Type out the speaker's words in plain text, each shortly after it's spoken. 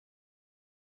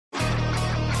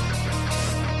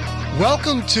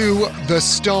Welcome to The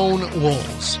Stone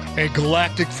Wolves, a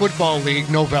Galactic Football League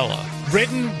novella.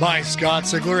 Written by Scott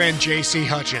Sigler and J.C.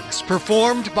 Hutchins.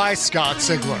 Performed by Scott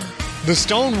Sigler. The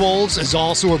Stone Wolves is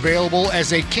also available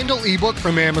as a Kindle ebook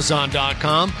from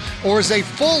Amazon.com or as a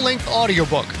full-length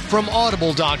audiobook from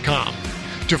Audible.com.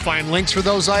 To find links for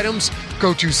those items,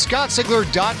 go to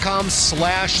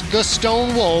scottsigler.com/The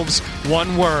Stone Wolves,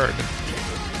 one word.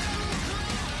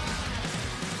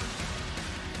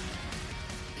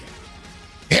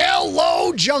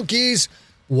 Hello, junkies!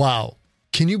 Wow.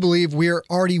 Can you believe we are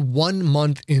already 1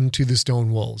 month into the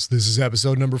Stone Wolves? This is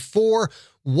episode number 4.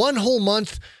 1 whole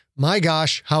month. My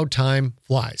gosh, how time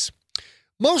flies.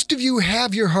 Most of you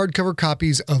have your hardcover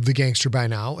copies of The Gangster by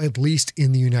now, at least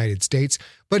in the United States,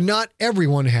 but not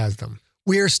everyone has them.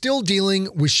 We are still dealing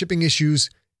with shipping issues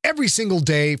every single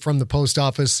day from the post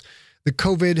office. The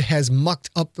COVID has mucked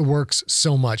up the works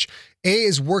so much. A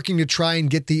is working to try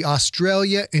and get the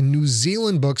Australia and New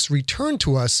Zealand books returned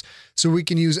to us so we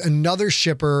can use another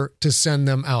shipper to send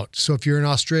them out. So if you're in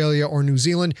Australia or New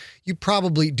Zealand, you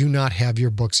probably do not have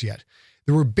your books yet.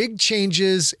 There were big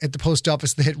changes at the post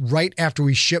office that hit right after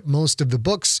we shipped most of the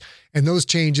books, and those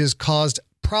changes caused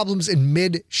problems in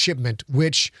mid-shipment,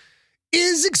 which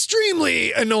is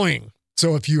extremely annoying.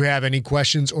 So if you have any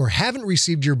questions or haven't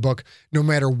received your book, no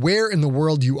matter where in the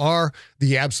world you are,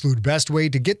 the absolute best way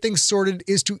to get things sorted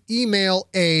is to email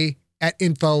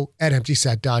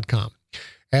info@emptyset.com.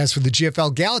 As for the GFL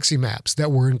Galaxy maps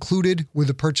that were included with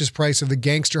the purchase price of the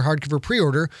Gangster hardcover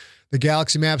pre-order, the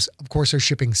Galaxy maps, of course, are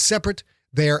shipping separate.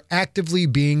 They are actively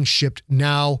being shipped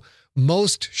now.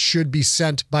 Most should be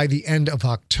sent by the end of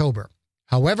October.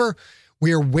 However,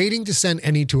 we are waiting to send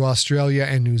any to Australia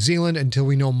and New Zealand until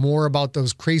we know more about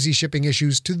those crazy shipping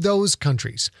issues to those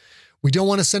countries. We don't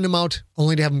want to send them out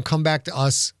only to have them come back to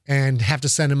us and have to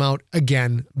send them out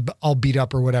again, all beat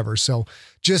up or whatever. So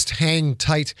just hang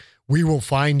tight. We will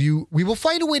find a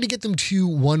way to get them to you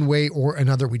one way or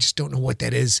another. We just don't know what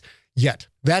that is yet.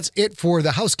 That's it for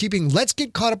the housekeeping. Let's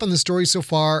get caught up on the story so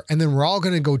far, and then we're all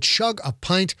going to go chug a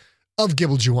pint of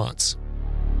Gibblejewants.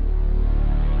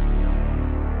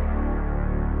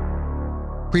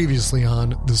 Previously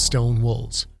on The Stone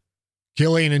Wolves.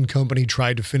 Killian and company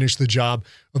tried to finish the job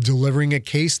of delivering a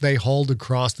case they hauled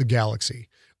across the galaxy,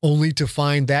 only to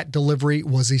find that delivery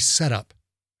was a setup.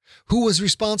 Who was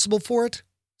responsible for it?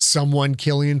 Someone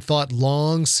Killian thought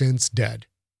long since dead.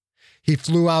 He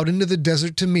flew out into the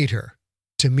desert to meet her,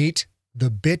 to meet the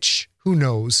bitch who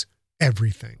knows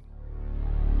everything.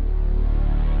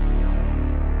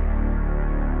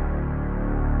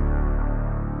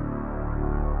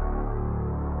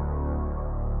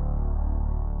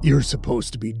 "You're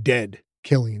supposed to be dead,"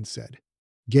 Killian said,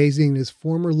 gazing at his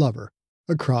former lover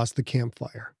across the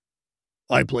campfire.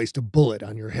 "I placed a bullet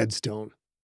on your headstone."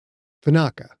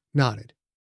 Fanaka nodded.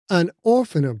 "An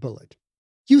orphaner bullet.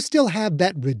 You still have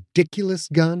that ridiculous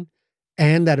gun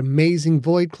and that amazing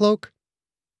void cloak?"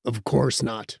 "Of course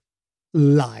not."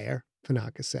 "Liar,"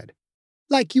 Fanaka said.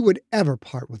 "Like you would ever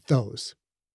part with those."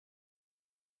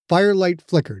 Firelight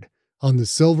flickered on the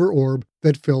silver orb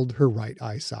that filled her right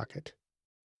eye socket.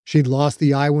 She'd lost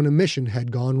the eye when a mission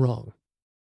had gone wrong.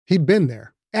 He'd been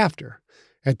there, after,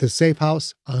 at the safe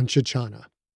house on Chichana,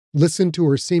 listened to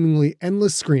her seemingly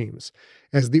endless screams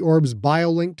as the orb's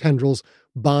biolink tendrils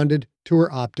bonded to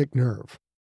her optic nerve.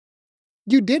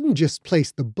 "You didn't just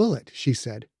place the bullet," she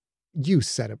said. "You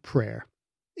said a prayer.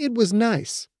 It was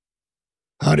nice."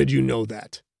 "How did you know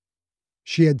that?"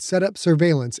 She had set up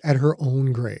surveillance at her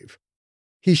own grave.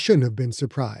 He shouldn't have been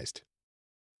surprised.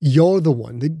 "You're the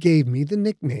one that gave me the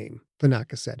nickname,"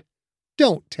 Fanaka said.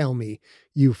 "Don't tell me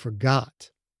you forgot."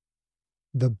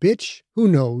 The bitch who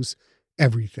knows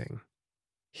everything.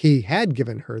 He had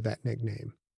given her that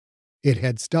nickname. It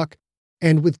had stuck,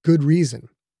 and with good reason.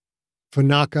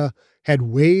 Fanaka had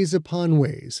ways upon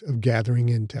ways of gathering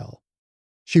intel.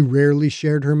 She rarely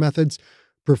shared her methods,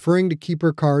 preferring to keep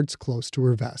her cards close to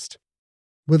her vest,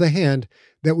 with a hand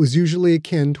that was usually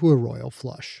akin to a royal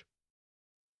flush.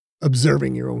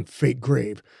 "Observing your own fake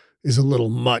grave is a little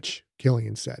much,"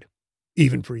 Killian said,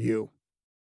 "even for you."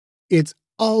 "It's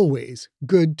always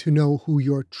good to know who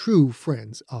your true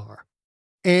friends are,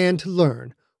 and to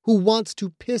learn who wants to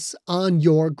piss on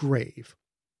your grave.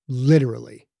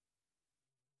 Literally."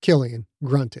 Killian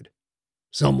grunted.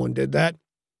 "Someone did that?"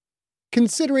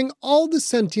 "Considering all the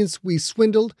sentience we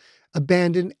swindled,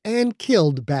 abandoned, and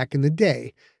killed back in the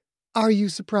day, are you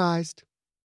surprised?"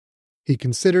 He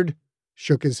considered,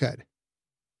 shook his head.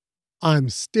 "I'm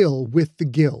still with the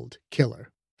guild,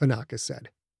 killer," Fanaka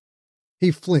said. He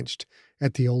flinched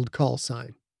at the old call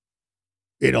sign.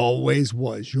 "It always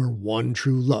was your one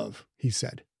true love," he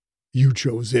said. "You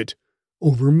chose it,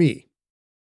 over me."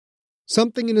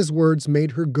 Something in his words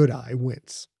made her good eye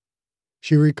wince.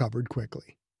 She recovered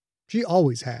quickly. She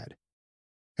always had.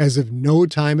 As if no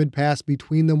time had passed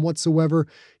between them whatsoever,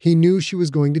 he knew she was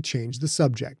going to change the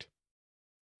subject.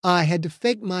 "I had to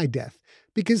fake my death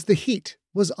because the heat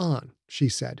was on," she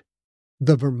said.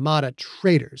 "The Vermata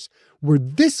traitors were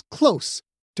this close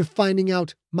to finding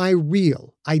out my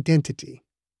real identity."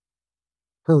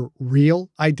 Her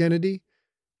real identity?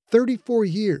 34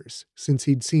 years since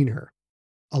he'd seen her.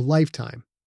 A lifetime.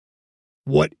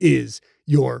 "What is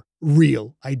your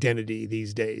real identity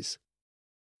these days?"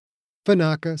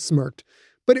 Fanaka smirked,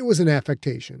 but it was an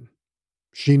affectation.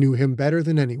 She knew him better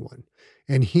than anyone,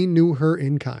 and he knew her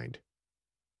in kind.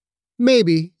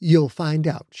 "Maybe you'll find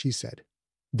out," she said.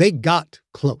 "They got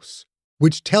close,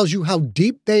 which tells you how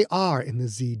deep they are in the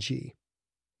ZG.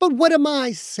 But what am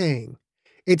I saying?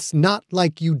 It's not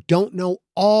like you don't know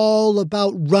all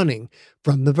about running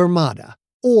from the Vermata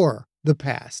or the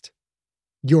past.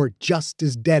 You're just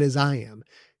as dead as I am,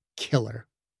 killer."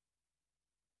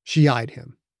 She eyed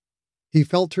him. He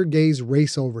felt her gaze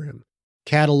race over him,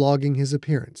 cataloging his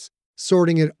appearance,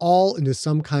 sorting it all into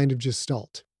some kind of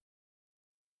gestalt.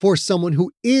 "For someone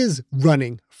who is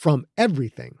running from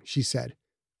everything," she said,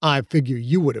 "I figure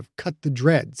you would have cut the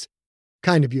dreads.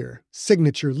 Kind of your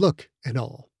signature look and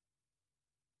all."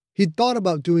 He'd thought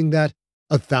about doing that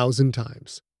 1,000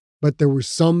 times, but there were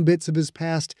some bits of his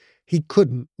past he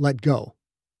couldn't let go.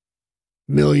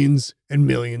 "Millions and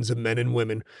millions of men and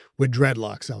women with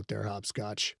dreadlocks out there,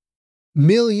 Hopscotch."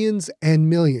 "Millions and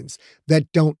millions that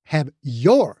don't have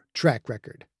your track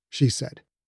record," she said.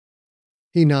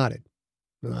 He nodded.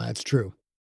 "That's true.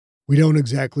 We don't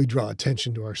exactly draw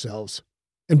attention to ourselves.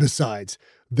 And besides,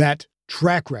 that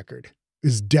track record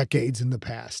is decades in the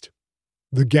past.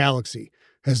 The galaxy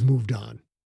has moved on.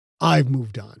 I've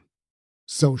moved on.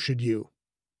 So should you."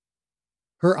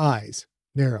 Her eyes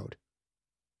narrowed.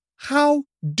 "How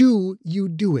do you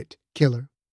do it, killer?"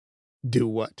 "Do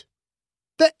what?"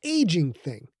 "The aging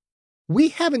thing. We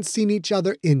haven't seen each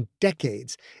other in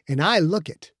decades, and I look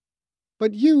it.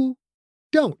 But you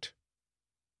don't."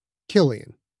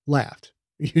 Killian laughed.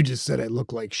 "You just said I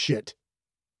look like shit."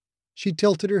 She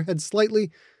tilted her head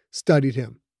slightly, studied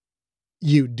him.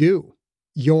 "You do.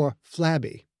 You're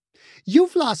flabby.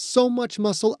 You've lost so much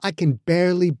muscle I can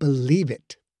barely believe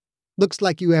it. Looks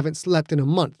like you haven't slept in a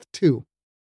month, too.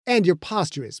 And your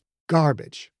posture is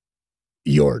garbage."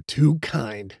 "You're too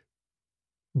kind."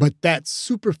 "But that's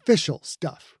superficial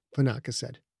stuff," Fanaka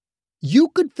said. "You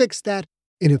could fix that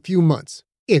in a few months,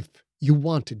 if you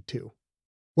wanted to.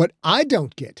 What I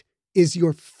don't get is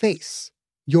your face,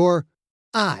 your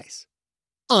eyes.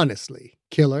 Honestly,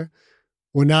 killer,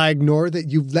 when I ignore that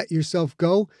you've let yourself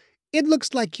go, it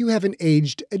looks like you haven't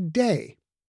aged a day."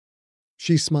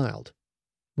 She smiled,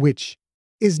 which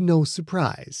is no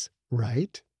surprise,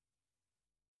 right?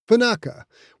 Fanaka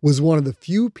was one of the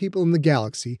few people in the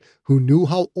galaxy who knew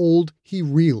how old he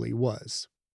really was.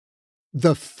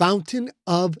 "The fountain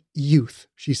of youth,"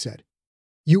 she said.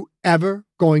 "You ever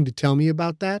going to tell me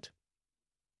about that?"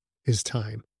 His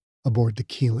time aboard the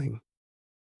Keeling.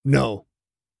 "No,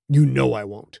 you know I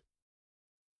won't."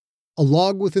 A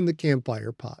log within the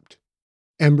campfire popped.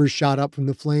 Embers shot up from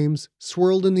the flames,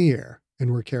 swirled in the air,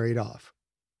 and were carried off.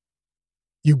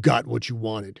 "You got what you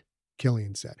wanted,"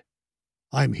 Killian said.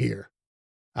 "I'm here.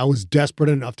 I was desperate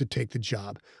enough to take the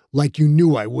job, like you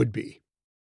knew I would be.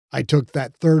 I took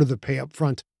that third of the pay up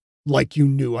front, like you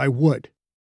knew I would.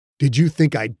 Did you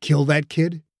think I'd kill that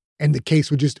kid, and the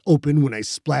case would just open when I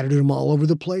splattered him all over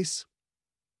the place?"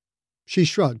 She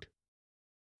shrugged.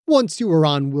 "Once you were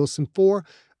on Wilson 4,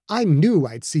 I knew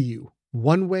I'd see you,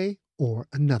 one way or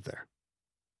another."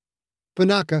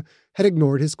 Fanaka had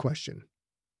ignored his question.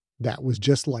 That was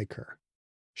just like her.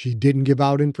 She didn't give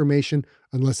out information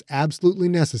unless absolutely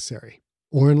necessary,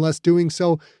 or unless doing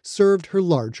so served her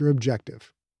larger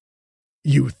objective.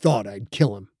 "You thought I'd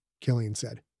kill him," Killian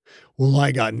said. "Well,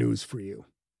 I got news for you.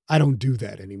 I don't do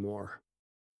that anymore."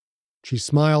 She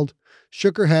smiled,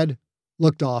 shook her head,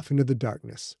 looked off into the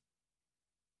darkness.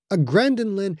 "A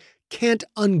Grendenlin can't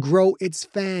ungrow its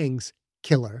fangs,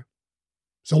 killer."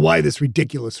 "So why this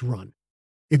ridiculous run?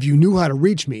 If you knew how to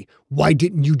reach me, why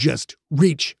didn't you just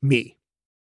reach me?"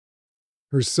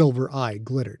 Her silver eye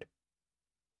glittered.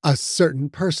 "A certain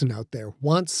person out there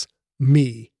wants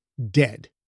me dead.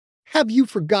 Have you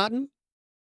forgotten?"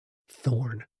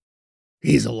 "Thorn.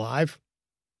 He's alive?"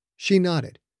 She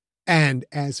nodded. "And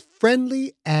as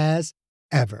friendly as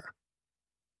ever."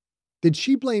 Did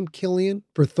she blame Killian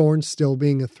for Thorn still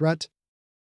being a threat?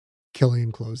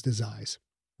 Killian closed his eyes,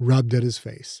 rubbed at his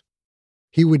face.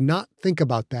 He would not think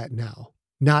about that now,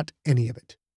 not any of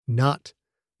it. Not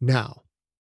now.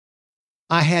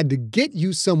 I had to get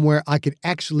you somewhere I could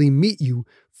actually meet you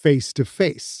face to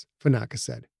face, Fanaka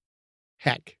said.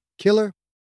 Heck, killer,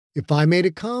 if I made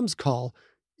a comms call,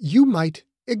 you might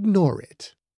ignore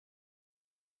it.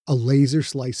 A laser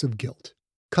slice of guilt,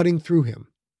 cutting through him.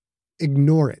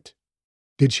 Ignore it.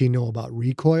 Did she know about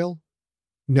recoil?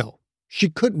 No, she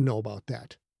couldn't know about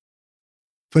that.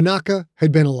 Fanaka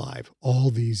had been alive all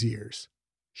these years.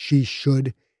 She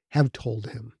should have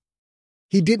told him.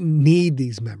 He didn't need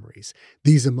these memories,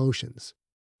 these emotions.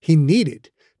 He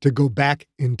needed to go back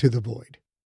into the void.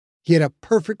 He had a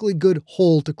perfectly good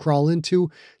hole to crawl into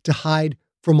to hide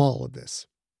from all of this.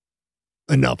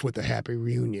 Enough with the happy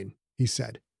reunion, he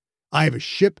said. I have a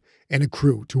ship and a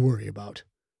crew to worry about.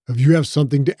 If you have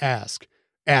something to ask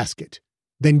it.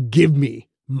 Then give me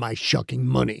my shucking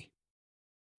money.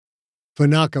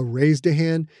 Fanaka raised a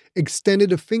hand,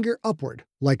 extended a finger upward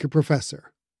like a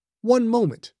professor. 1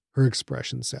 moment, her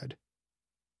expression said.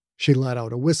 She let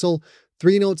out a whistle,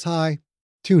 3 notes high,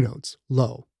 2 notes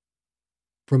low.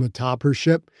 From atop her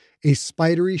ship, a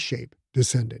spidery shape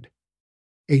descended.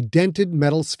 A dented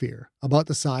metal sphere about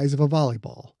the size of a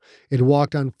volleyball. It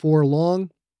walked on 4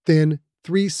 long, thin,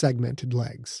 3-segmented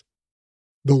legs.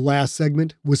 The last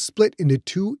segment was split into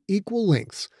 2 equal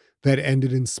lengths that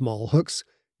ended in small hooks,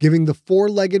 giving the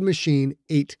 4-legged machine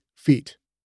 8 feet.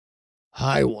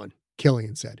 High one,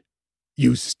 Killian said.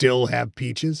 You still have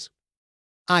Peaches?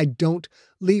 I don't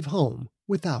leave home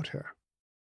without her.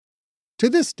 To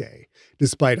this day,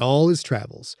 despite all his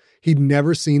travels, he'd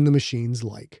never seen the machine's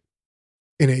like.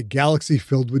 In a galaxy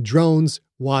filled with drones,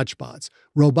 watchbots,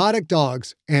 robotic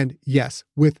dogs, and, yes,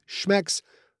 with Schmecks,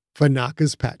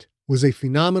 Fanaka's pet was a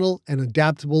phenomenal and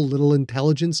adaptable little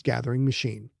intelligence-gathering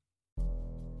machine.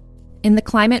 In the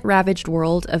climate-ravaged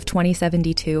world of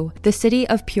 2072, the city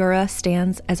of Pura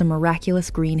stands as a miraculous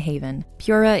green haven.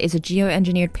 Pura is a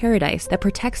geoengineered paradise that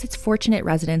protects its fortunate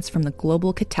residents from the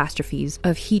global catastrophes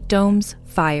of heat domes,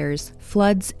 fires,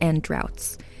 floods, and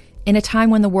droughts. In a time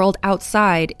when the world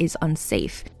outside is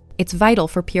unsafe, it's vital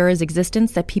for Pura's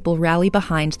existence that people rally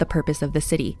behind the purpose of the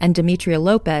city, and Demetria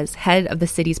Lopez, head of the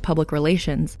city's public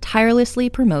relations, tirelessly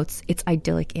promotes its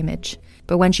idyllic image.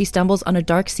 But when she stumbles on a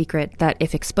dark secret that,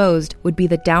 if exposed, would be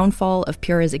the downfall of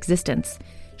Pura's existence,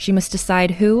 she must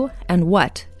decide who and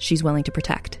what she's willing to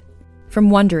protect. From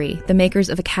Wondery, the makers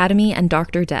of Academy and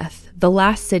Dr. Death, The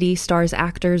Last City stars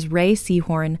actors Ray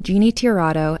Seahorn, Jeannie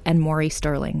Tirado, and Maury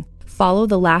Sterling. Follow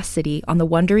The Last City on the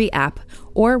Wondery app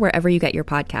or wherever you get your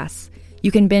podcasts.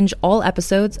 You can binge all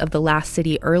episodes of The Last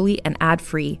City early and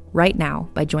ad-free right now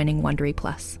by joining Wondery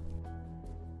Plus.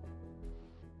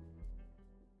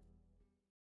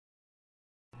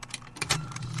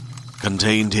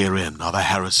 Contained herein are the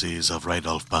heresies of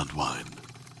Radolf Burntwine,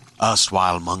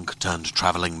 erstwhile monk turned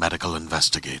traveling medical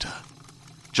investigator.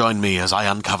 Join me as I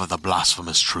uncover the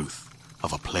blasphemous truth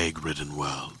of a plague-ridden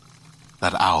world,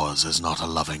 that ours is not a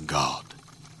loving God,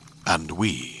 and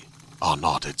we are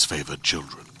not its favored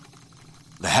children.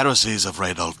 The heresies of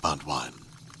Radolf Burntwine,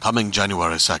 coming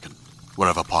January 2nd,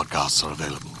 wherever podcasts are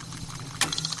available.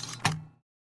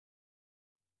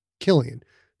 Killian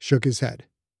shook his head.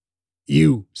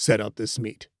 You set up this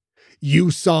meet.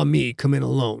 You saw me come in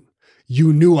alone.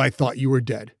 You knew I thought you were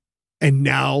dead. And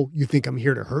now you think I'm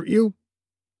here to hurt you?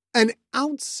 An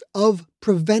ounce of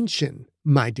prevention,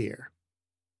 my dear.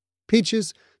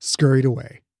 Peaches scurried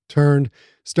away, turned,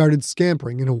 started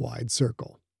scampering in a wide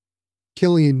circle.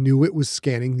 Killian knew it was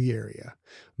scanning the area,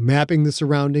 mapping the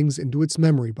surroundings into its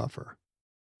memory buffer.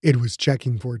 It was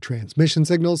checking for transmission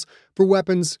signals, for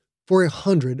weapons, for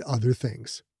 100 other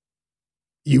things.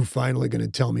 You finally gonna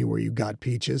tell me where you got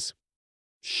Peaches?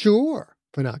 Sure,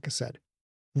 Fanaka said.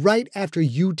 Right after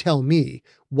you tell me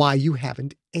why you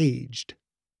haven't aged.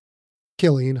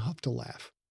 Killian huffed a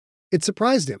laugh. It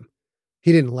surprised him.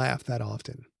 He didn't laugh that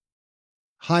often.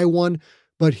 High one,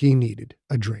 but he needed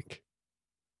a drink.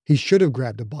 He should have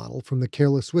grabbed a bottle from the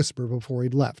Careless Whisper before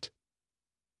he'd left.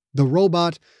 The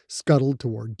robot scuttled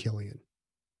toward Killian.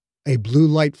 A blue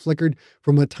light flickered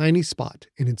from a tiny spot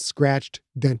in its scratched,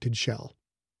 dented shell.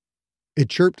 It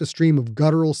chirped a stream of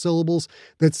guttural syllables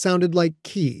that sounded like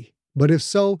key, but if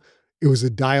so, it was a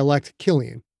dialect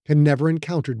Killian had never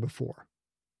encountered before.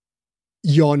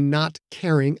 You're not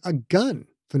carrying a gun,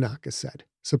 Fanaka said,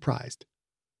 surprised.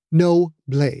 No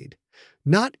blade.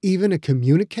 Not even a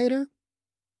communicator?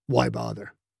 Why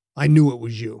bother? I knew it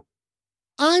was you.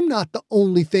 I'm not the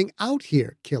only thing out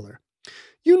here, killer.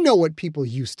 You know what people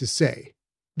used to say.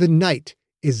 The night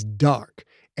is dark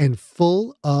and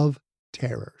full of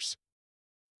terrors.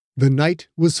 The night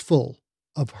was full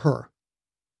of her.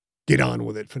 Get on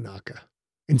with it, Fanaka,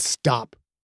 and stop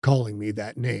calling me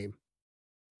that name.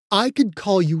 I could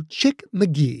call you Chick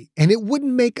McGee, and it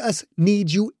wouldn't make us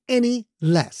need you any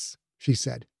less, she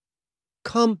said.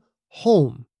 Come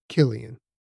home, Killian.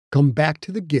 Come back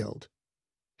to the guild.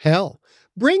 Hell,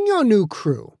 bring your new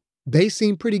crew. They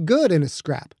seem pretty good in a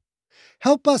scrap.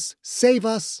 Help us save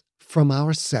us from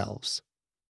ourselves.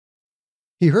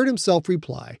 He heard himself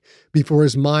reply before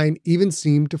his mind even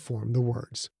seemed to form the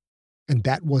words. And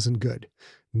that wasn't good.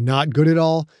 Not good at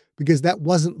all, because that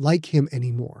wasn't like him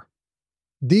anymore.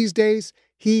 These days,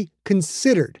 he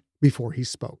considered before he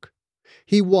spoke.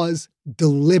 He was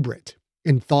deliberate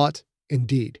in thought and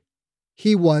deed.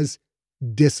 He was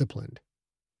disciplined.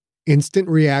 Instant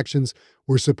reactions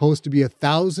were supposed to be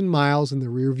 1,000 miles in the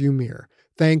rearview mirror,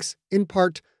 thanks, in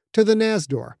part, to the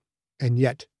Nazdor. And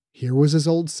yet, here was his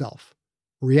old self.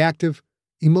 Reactive,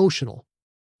 emotional,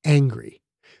 angry,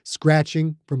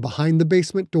 scratching from behind the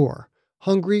basement door,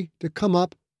 hungry to come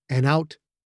up and out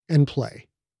and play.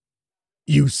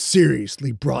 You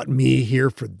seriously brought me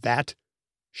here for that?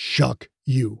 Shuck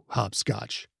you,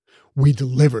 Hopscotch. We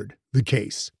delivered the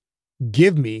case.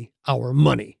 Give me our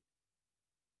money.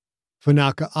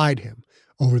 Fanaka eyed him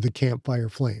over the campfire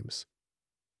flames.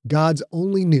 Gods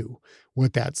only knew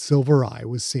what that silver eye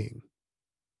was seeing.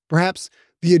 Perhaps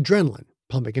the adrenaline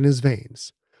pumping in his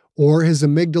veins, or his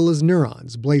amygdala's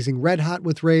neurons blazing red-hot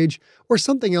with rage, or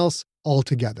something else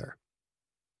altogether.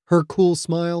 Her cool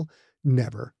smile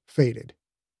never faded.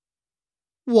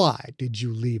 Why did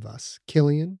you leave us,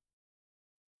 Killian?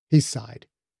 He sighed,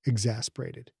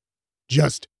 exasperated.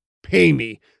 Just pay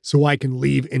me so I can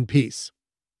leave in peace.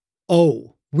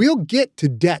 Oh, we'll get to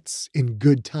debts in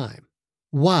good time.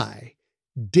 Why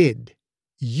did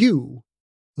you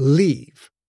leave?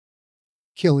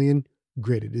 Killian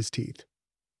gritted his teeth.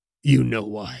 You know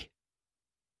why.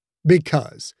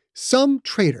 Because some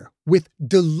traitor with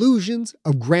delusions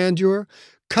of grandeur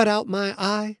cut out my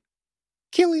eye?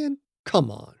 Killian,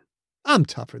 come on. I'm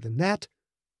tougher than that.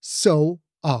 So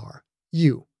are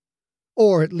you.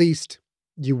 Or at least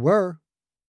you were.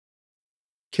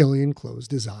 Killian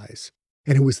closed his eyes,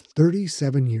 and it was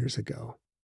 37 years ago.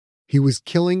 He was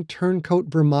killing turncoat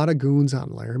Vermata goons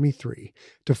on Laramie 3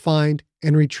 to find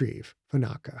and retrieve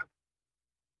Fanaka.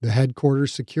 The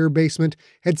headquarters secure basement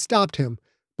had stopped him,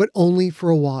 but only for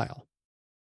a while.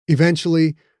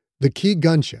 Eventually, the key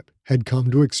gunship had come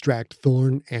to extract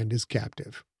Thorn and his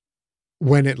captive.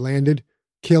 When it landed,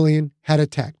 Killian had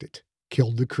attacked it,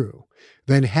 killed the crew,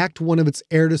 then hacked one of its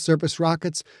air-to-surface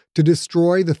rockets to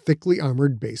destroy the thickly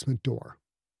armored basement door.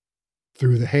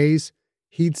 Through the haze,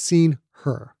 he'd seen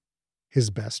her, his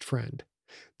best friend,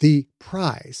 the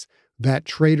prize that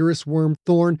traitorous worm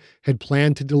Thorn had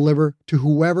planned to deliver to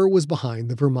whoever was behind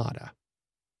the Vermata.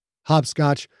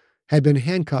 Hopscotch had been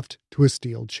handcuffed to a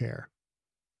steel chair.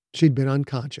 She'd been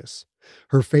unconscious,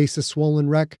 her face a swollen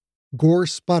wreck, gore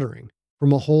sputtering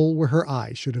from a hole where her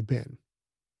eye should have been.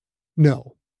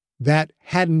 No, that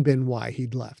hadn't been why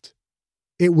he'd left.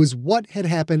 It was what had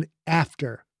happened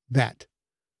after that.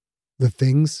 The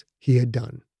things he had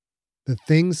done. The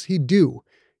things he'd do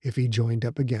if he joined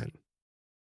up again.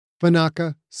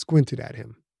 Fanaka squinted at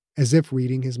him, as if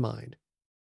reading his mind.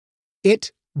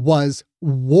 It was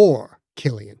war,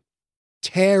 Killian.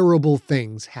 Terrible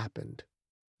things happened.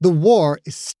 The war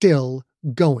is still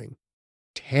going.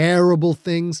 Terrible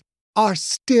things are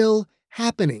still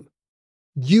happening.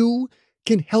 You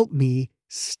can help me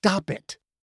stop it.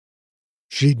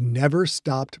 She'd never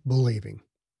stopped believing.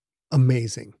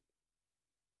 Amazing.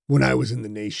 When I was in the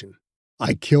Nation,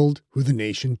 I killed who the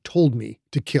Nation told me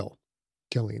to kill,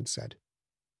 Killian said.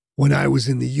 When I was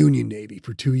in the Union Navy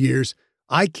for 2 years,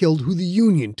 I killed who the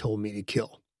Union told me to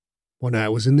kill. When I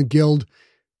was in the Guild,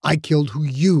 I killed who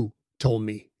you told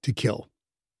me to kill.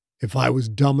 If I was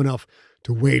dumb enough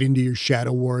to wade into your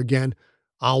shadow war again,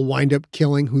 I'll wind up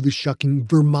killing who the shucking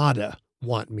Vermata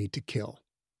want me to kill.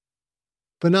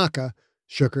 Fanaka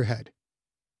shook her head.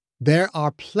 There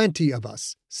are plenty of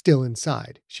us still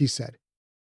inside, she said.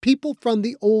 People from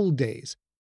the old days.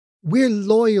 We're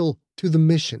loyal to the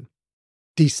mission.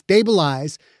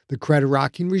 Destabilize the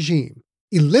Creterakian regime.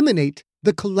 Eliminate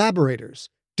the collaborators.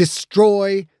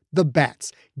 Destroy the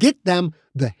bats. Get them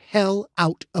the hell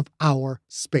out of our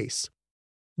space.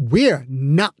 We're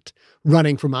not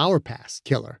running from our past,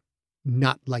 killer.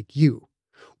 Not like you.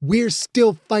 We're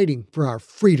still fighting for our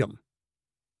freedom.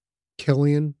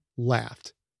 Killian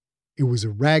laughed. It was a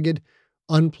ragged,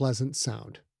 unpleasant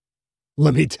sound.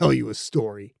 Let me tell you a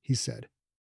story, he said.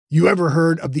 You ever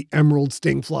heard of the emerald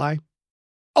stingfly?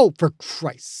 Oh, for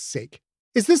Christ's sake.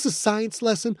 Is this a science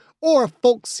lesson or a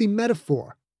folksy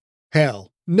metaphor?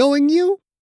 Hell, knowing you,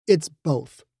 it's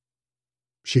both.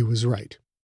 She was right.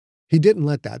 He didn't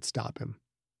let that stop him.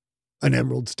 An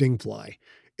emerald stingfly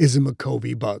is a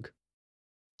Makovi bug.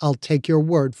 I'll take your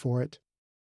word for it.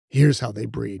 Here's how they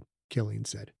breed, Killian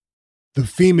said. The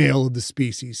female of the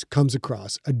species comes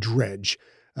across a dredge,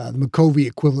 the Makovi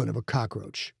equivalent of a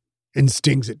cockroach, and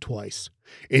stings it twice,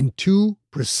 in 2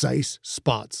 precise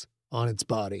spots on its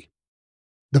body.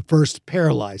 The first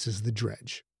paralyzes the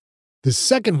dredge. The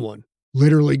second one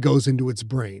literally goes into its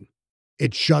brain.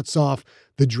 It shuts off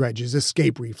the dredge's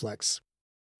escape reflex.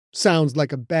 Sounds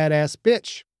like a badass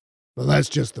bitch. Well, that's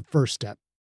just the first step.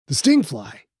 The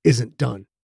stingfly isn't done.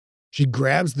 She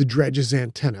grabs the dredge's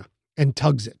antenna and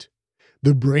tugs it.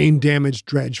 The brain-damaged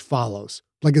dredge follows,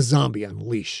 like a zombie on a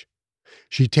leash.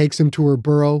 She takes him to her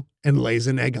burrow and lays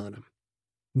an egg on him.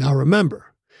 Now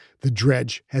remember, the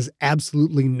dredge has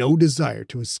absolutely no desire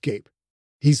to escape.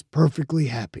 He's perfectly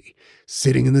happy,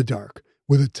 sitting in the dark,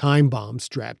 with a time bomb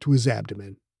strapped to his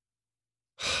abdomen.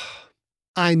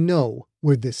 I know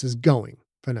where this is going,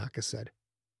 Fanaka said.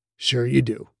 Sure you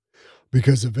do,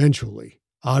 because eventually,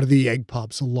 out of the egg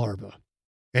pops a larva,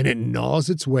 and it gnaws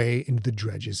its way into the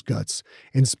dredge's guts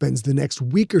and spends the next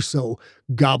week or so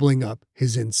gobbling up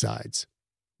his insides.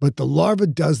 But the larva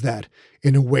does that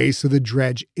in a way so the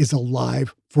dredge is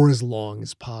alive for as long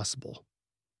as possible.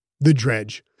 The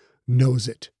dredge knows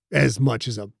it, as much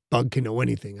as a bug can know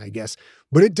anything, I guess,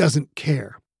 but it doesn't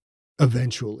care.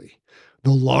 Eventually,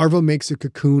 the larva makes a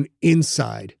cocoon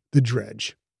inside the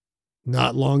dredge.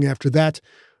 Not long after that,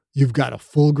 you've got a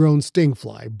full-grown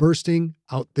stingfly bursting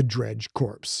out the dredge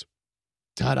corpse.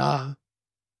 Ta-da!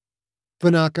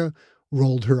 Fanaka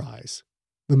rolled her eyes.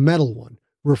 The metal one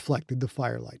reflected the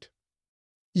firelight.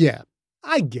 Yeah,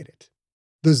 I get it.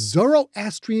 The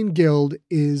Zoroastrian Guild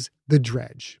is the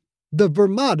dredge. The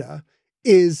Vermada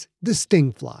is the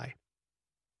stingfly.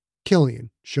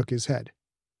 Killian shook his head.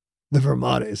 The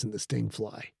Vermada isn't the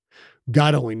stingfly.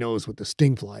 God only knows what the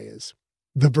stingfly is.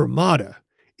 The Vermada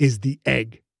is the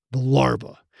egg, the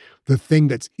larva, the thing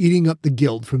that's eating up the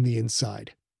guild from the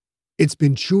inside. It's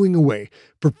been chewing away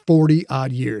for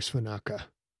 40-odd years, Fanaka.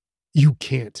 You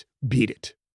can't beat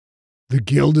it. The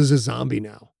guild is a zombie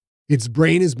now. Its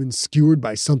brain has been skewered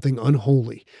by something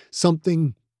unholy,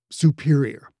 something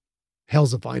superior.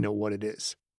 Hell's if I know what it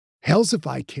is. Hell's if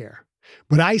I care.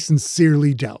 But I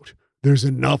sincerely doubt there's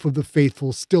enough of the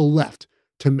faithful still left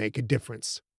to make a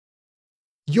difference.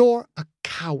 You're a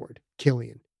coward,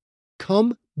 Killian.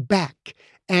 Come back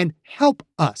and help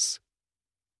us.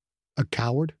 A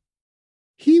coward?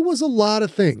 He was a lot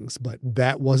of things, but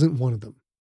that wasn't one of them.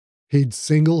 He'd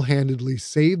single-handedly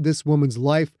saved this woman's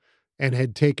life and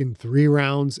had taken 3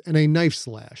 rounds and a knife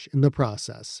slash in the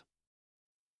process.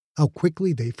 How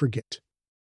quickly they forget.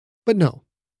 But no,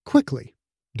 quickly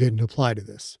didn't apply to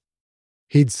this.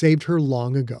 He'd saved her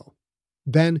long ago.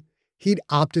 Then he'd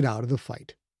opted out of the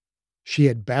fight. She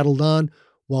had battled on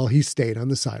while he stayed on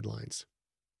the sidelines.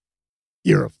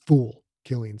 You're a fool,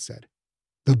 Killian said.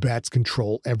 The bats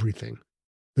control everything.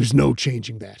 There's no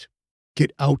changing that.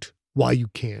 Get out while you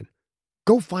can.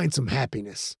 Go find some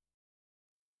happiness.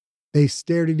 They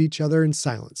stared at each other in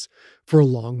silence for a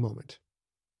long moment.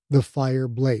 The fire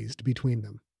blazed between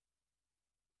them.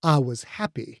 I was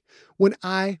happy when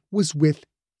I was with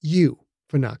you,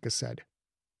 Fanaka said.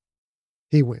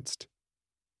 He winced.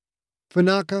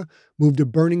 Fanaka moved a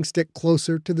burning stick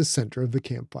closer to the center of the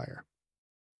campfire.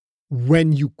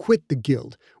 When you quit the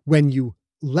guild, when you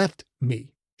left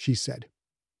me, she said,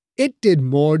 it did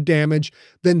more damage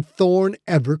than Thorn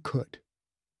ever could.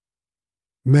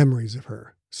 Memories of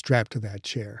her strapped to that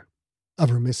chair, of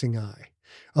her missing eye,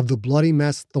 of the bloody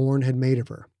mess Thorn had made of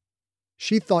her.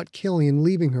 She thought Killian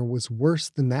leaving her was worse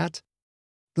than that.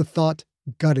 The thought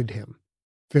gutted him,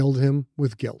 filled him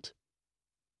with guilt.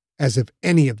 As if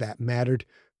any of that mattered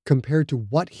compared to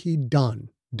what he'd done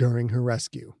during her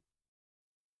rescue.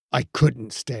 I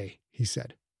couldn't stay, he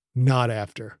said. Not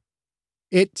after.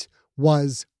 It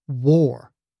was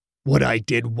war. What I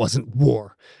did wasn't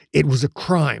war. It was a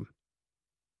crime.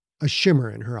 A shimmer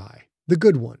in her eye, the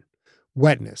good one,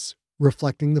 wetness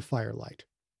reflecting the firelight.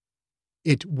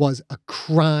 It was a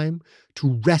crime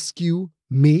to rescue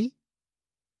me?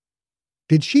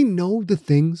 Did she know the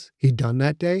things he'd done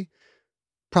that day?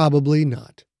 Probably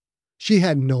not. She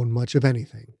hadn't known much of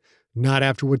anything, not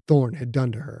after what Thorn had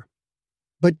done to her.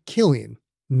 But Killian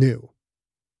knew.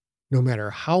 No matter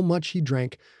how much he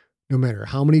drank, no matter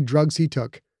how many drugs he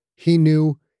took, he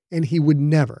knew, and he would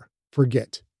never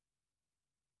forget.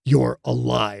 You're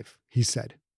alive, he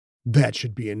said. That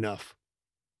should be enough.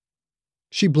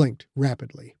 She blinked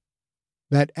rapidly.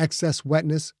 That excess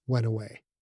wetness went away.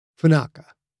 Fanaka,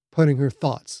 putting her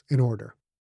thoughts in order.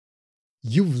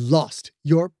 You've lost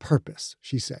your purpose,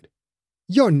 she said.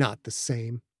 You're not the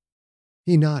same."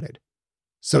 He nodded.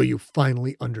 "So you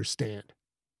finally understand.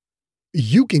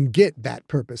 You can get that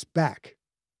purpose back.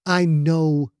 I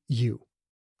know you.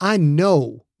 I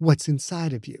know what's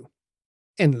inside of you.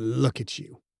 And look at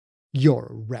you. You're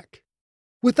a wreck.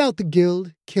 Without the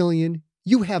guild, Killian,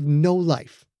 you have no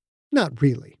life. Not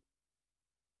really."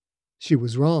 She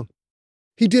was wrong.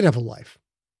 He did have a life.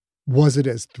 Was it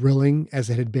as thrilling as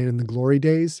it had been in the glory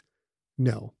days?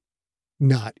 No,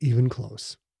 not even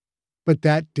close. But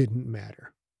that didn't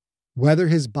matter. Whether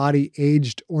his body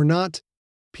aged or not,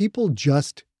 people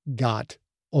just got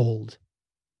old.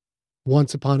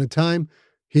 Once upon a time,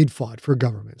 he'd fought for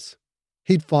governments.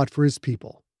 He'd fought for his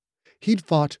people. He'd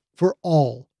fought for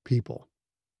all people.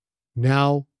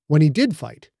 Now, when he did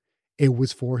fight, it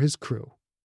was for his crew.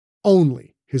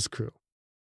 Only his crew.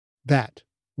 That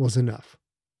was enough.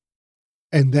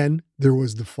 And then there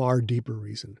was the far deeper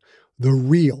reason, the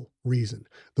real reason,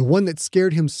 the one that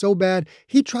scared him so bad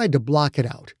he tried to block it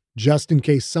out, just in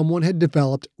case someone had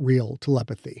developed real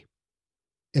telepathy.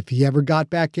 If he ever got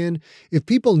back in, if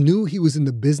people knew he was in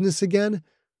the business again,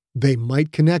 they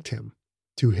might connect him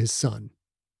to his son.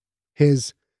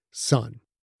 His son,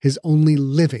 his only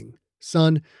living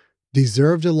son,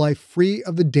 deserved a life free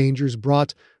of the dangers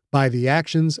brought by the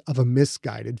actions of a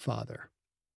misguided father.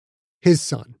 His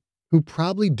son, who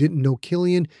probably didn't know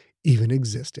Killian even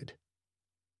existed.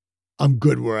 "I'm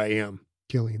good where I am,"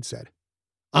 Killian said.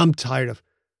 "I'm tired of...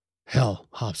 Hell,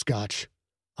 hopscotch.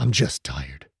 I'm just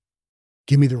tired.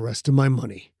 Give me the rest of my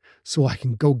money so I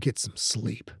can go get some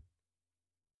sleep."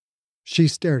 She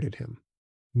stared at him,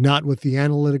 not with the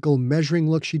analytical, measuring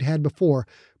look she'd had before,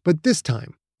 but this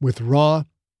time with raw,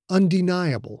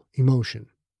 undeniable emotion.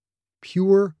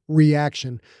 Pure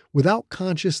reaction without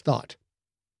conscious thought.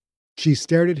 She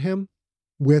stared at him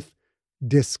with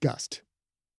disgust.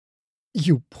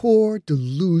 "You poor,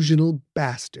 delusional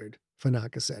bastard,"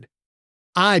 Fanaka said.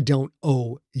 "I don't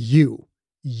owe you.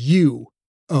 You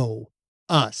owe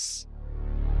us."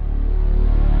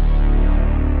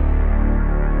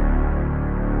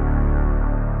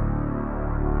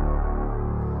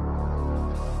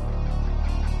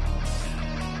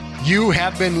 You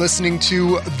have been listening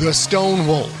to The Stone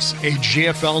Wolves, a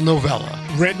GFL novella,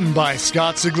 written by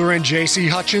Scott Sigler and J.C.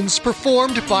 Hutchins,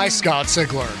 performed by Scott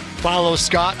Sigler. Follow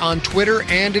Scott on Twitter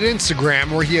and at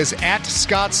Instagram, where he is at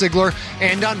Scott Sigler,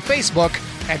 and on Facebook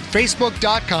at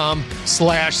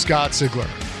facebook.com/Scott Sigler.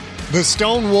 The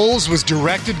Stone Wolves was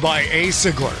directed by A.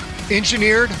 Sigler,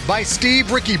 engineered by Steve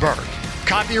Rickyberg.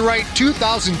 Copyright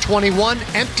 2021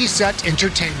 Empty Set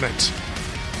Entertainment.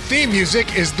 Theme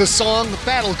music is the song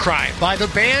Battle Cry by the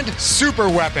band Super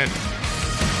Weapon.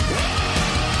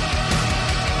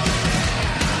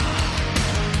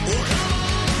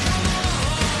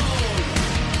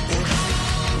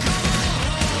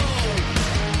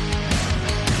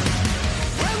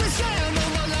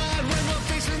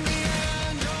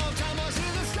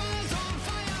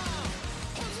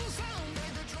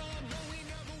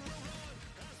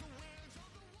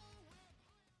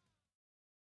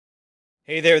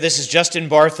 Hey there, this is Justin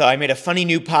Bartha. I made a funny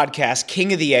new podcast,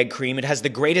 King of the Egg Cream. It has the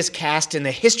greatest cast in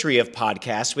the history of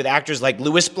podcasts with actors like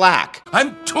Louis Black.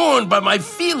 I'm torn by my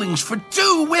feelings for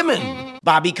two women.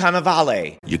 Bobby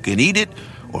Cannavale. You can eat it,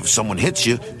 or if someone hits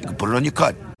you, you can put it on your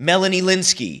cut. Melanie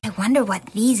Linsky. I wonder what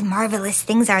these marvelous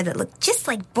things are that look just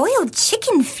like boiled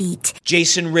chicken feet.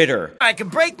 Jason Ritter. I can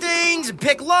break things and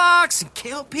pick locks and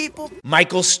kill people.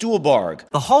 Michael Stuhlbarg.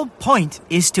 The whole point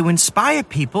is to inspire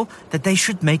people that they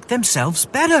should make themselves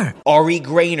better. Ari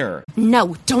Grainer.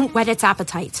 No, don't whet its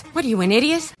appetite. What are you, an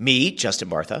idiot? Me, Justin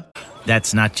Bartha.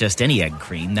 That's not just any egg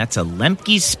cream, that's a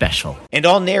Lemke's special. And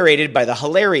all narrated by the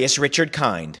hilarious Richard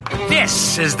Kind.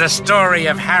 This is the story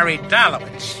of Harry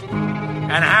Dalowitz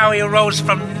and how he rose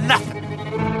from nothing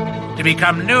to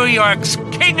become New York's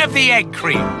King of the Egg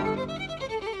Cream.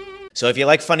 So if you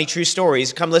like funny true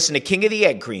stories, come listen to King of the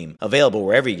Egg Cream, available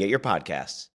wherever you get your podcasts.